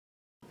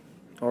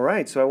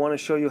Alright, so I want to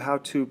show you how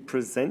to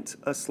present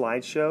a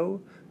slideshow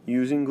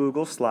using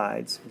Google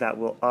Slides that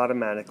will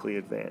automatically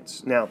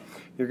advance. Now,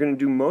 you're going to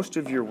do most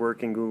of your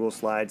work in Google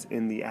Slides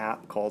in the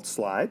app called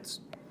Slides.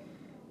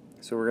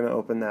 So we're going to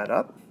open that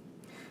up.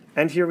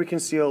 And here we can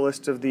see a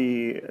list of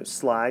the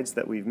slides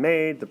that we've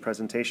made, the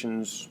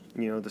presentations,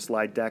 the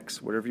slide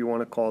decks, whatever you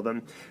want to call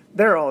them.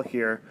 They're all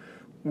here.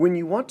 When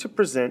you want to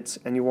present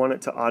and you want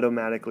it to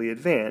automatically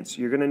advance,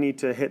 you're going to need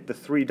to hit the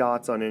three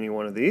dots on any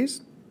one of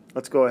these.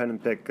 Let's go ahead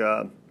and pick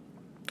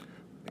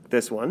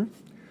this one.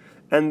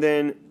 And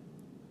then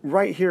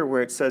right here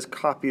where it says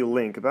copy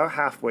link, about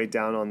halfway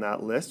down on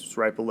that list, it's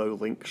right below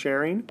link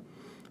sharing,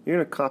 you're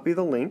going to copy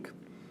the link,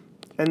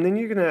 and then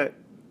you're going to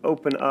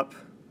open up,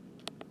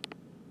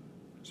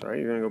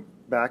 you're going to go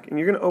back, and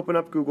you're going to open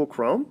up Google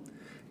Chrome,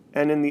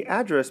 and in the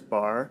address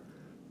bar,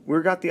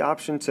 we've got the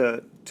option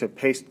to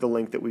paste the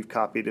link that we've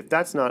copied. If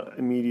that's not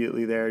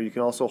immediately there, you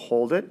can also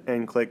hold it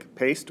and click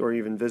paste or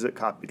even visit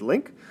copied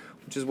link,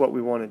 which is what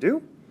we want to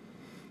do.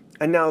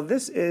 And now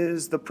this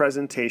is the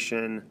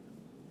presentation,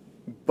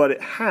 but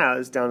it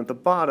has down at the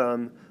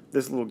bottom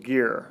this little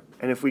gear.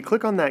 And if we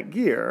click on that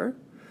gear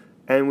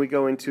and we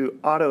go into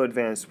auto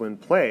advance when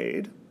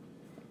played,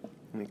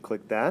 and we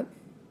click that,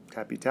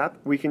 tappy tap,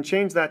 we can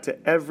change that to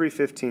every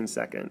 15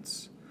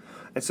 seconds.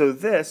 And so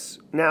this,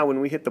 now when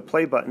we hit the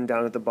play button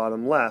down at the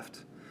bottom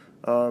left,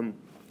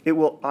 it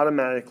will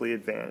automatically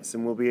advance,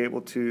 and we'll be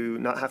able to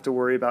not have to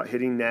worry about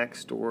hitting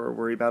next or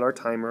worry about our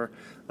timer,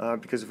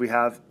 because if we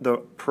have the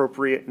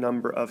appropriate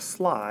number of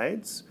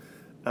slides,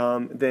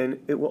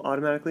 then it will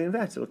automatically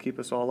advance. It'll keep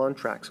us all on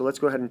track. So let's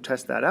go ahead and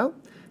test that out,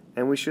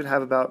 and we should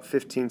have about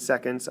 15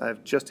 seconds.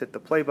 I've just hit the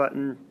play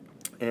button,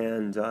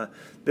 and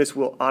this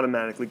will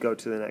automatically go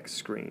to the next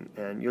screen.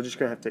 And you're just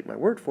going to have to take my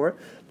word for it,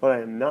 but I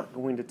am not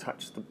going to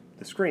touch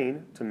the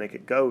screen to make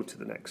it go to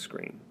the next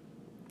screen.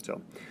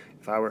 So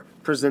if I were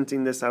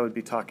presenting this, I would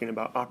be talking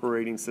about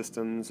operating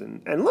systems,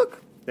 and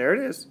look, there it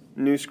is,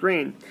 new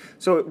screen.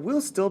 So it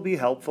will still be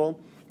helpful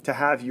to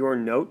have your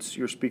notes,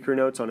 your speaker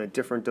notes on a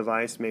different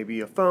device, maybe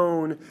a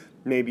phone,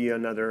 maybe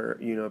another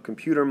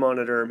computer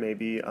monitor,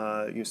 maybe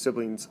your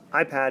sibling's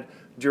iPad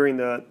during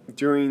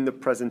the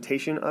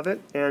presentation of it.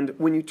 And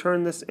when you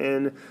turn this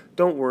in,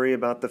 don't worry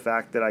about the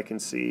fact that I can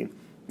see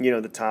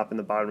the top and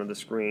the bottom of the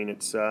screen.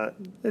 It's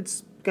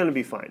going to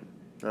be fine.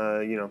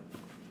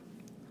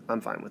 I'm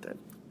fine with it.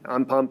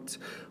 I'm pumped.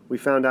 We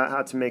found out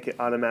how to make it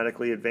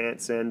automatically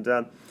advance, and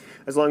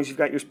as long as you've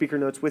got your speaker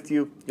notes with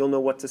you, you'll know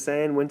what to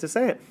say and when to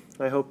say it.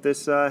 I hope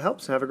this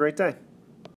helps. Have a great day.